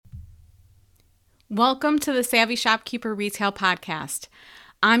Welcome to the Savvy Shopkeeper Retail Podcast.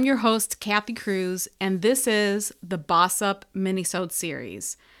 I'm your host, Kathy Cruz, and this is the Boss Up Minisode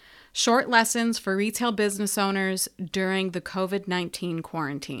series. Short lessons for retail business owners during the COVID-19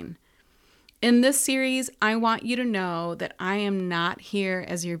 quarantine. In this series, I want you to know that I am not here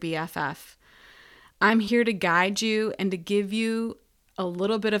as your BFF. I'm here to guide you and to give you a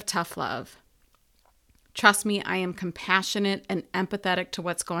little bit of tough love. Trust me, I am compassionate and empathetic to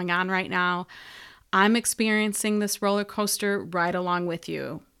what's going on right now. I'm experiencing this roller coaster right along with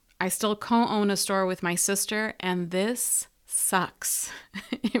you. I still co-own a store with my sister, and this sucks.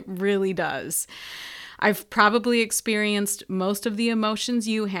 It really does. I've probably experienced most of the emotions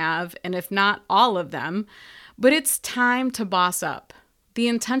you have, and if not all of them, but it's time to boss up. The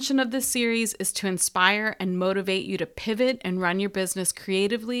intention of this series is to inspire and motivate you to pivot and run your business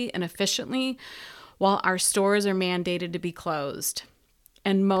creatively and efficiently while our stores are mandated to be closed.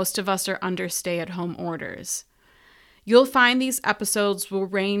 And most of us are under stay-at-home orders. You'll find these episodes will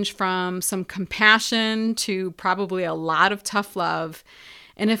range from some compassion to probably a lot of tough love.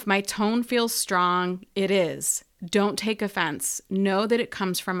 And if my tone feels strong, it is. Don't take offense. Know that it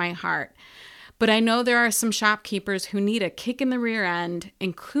comes from my heart. But I know there are some shopkeepers who need a kick in the rear end,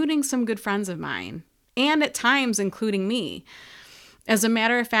 including some good friends of mine, and at times including me. As a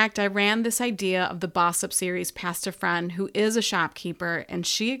matter of fact, I ran this idea of the Boss Up series past a friend who is a shopkeeper, and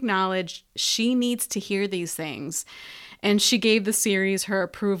she acknowledged she needs to hear these things, and she gave the series her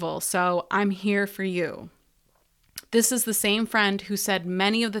approval, so I'm here for you. This is the same friend who said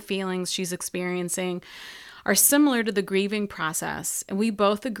many of the feelings she's experiencing are similar to the grieving process, and we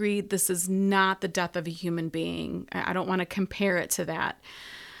both agreed this is not the death of a human being. I don't want to compare it to that.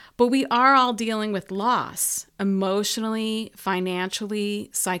 But we are all dealing with loss, emotionally, financially,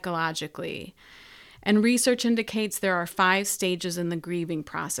 psychologically. And research indicates there are 5 stages in the grieving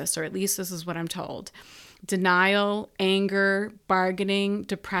process, or at least this is what I'm told. Denial, anger, bargaining,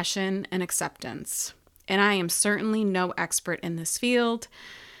 depression, and acceptance. And I am certainly no expert in this field,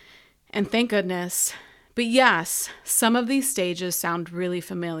 and thank goodness. But yes, some of these stages sound really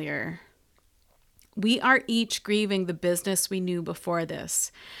familiar. We are each grieving the business we knew before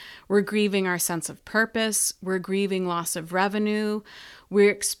this. We're grieving our sense of purpose. We're grieving loss of revenue. We're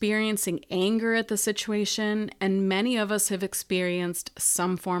experiencing anger at the situation, and many of us have experienced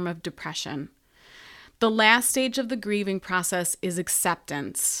some form of depression. The last stage of the grieving process is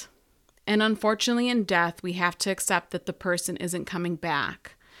acceptance. And unfortunately, in death, we have to accept that the person isn't coming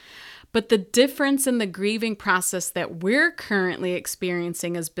back. But the difference in the grieving process that we're currently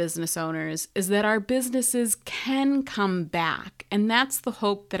experiencing as business owners is that our businesses can come back. And that's the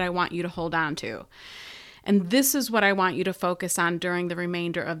hope that I want you to hold on to. And this is what I want you to focus on during the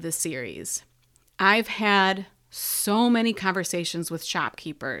remainder of this series. I've had so many conversations with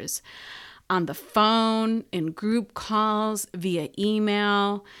shopkeepers on the phone, in group calls, via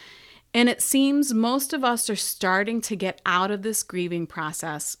email. And it seems most of us are starting to get out of this grieving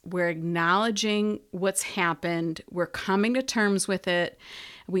process. We're acknowledging what's happened. We're coming to terms with it.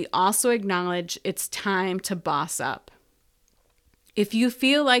 We also acknowledge it's time to boss up. If you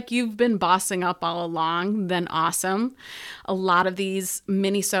feel like you've been bossing up all along, then awesome. A lot of these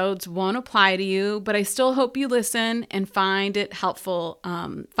minisodes won't apply to you, but I still hope you listen and find it helpful,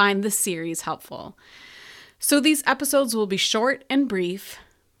 find this series helpful. So these episodes will be short and brief,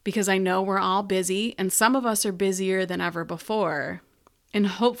 because I know we're all busy and some of us are busier than ever before. And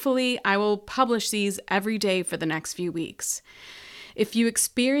hopefully I will publish these every day for the next few weeks. If you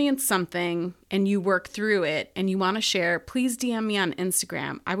experience something and you work through it and you want to share, please DM me on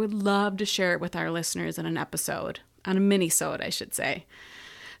Instagram. I would love to share it with our listeners in an episode, on a mini-sode, I should say.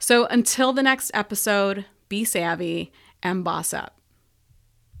 So until the next episode, be savvy and boss up.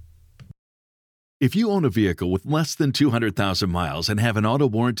 If you own a vehicle with less than 200,000 miles and have an auto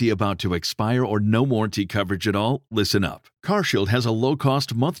warranty about to expire or no warranty coverage at all, listen up. CarShield has a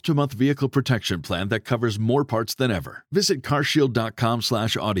low-cost month-to-month vehicle protection plan that covers more parts than ever. Visit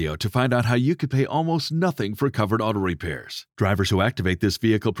carshield.com/audio to find out how you could pay almost nothing for covered auto repairs. Drivers who activate this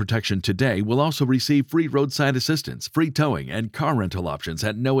vehicle protection today will also receive free roadside assistance, free towing, and car rental options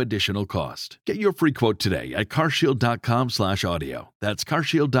at no additional cost. Get your free quote today at carshield.com/audio. That's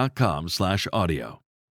carshield.com/audio.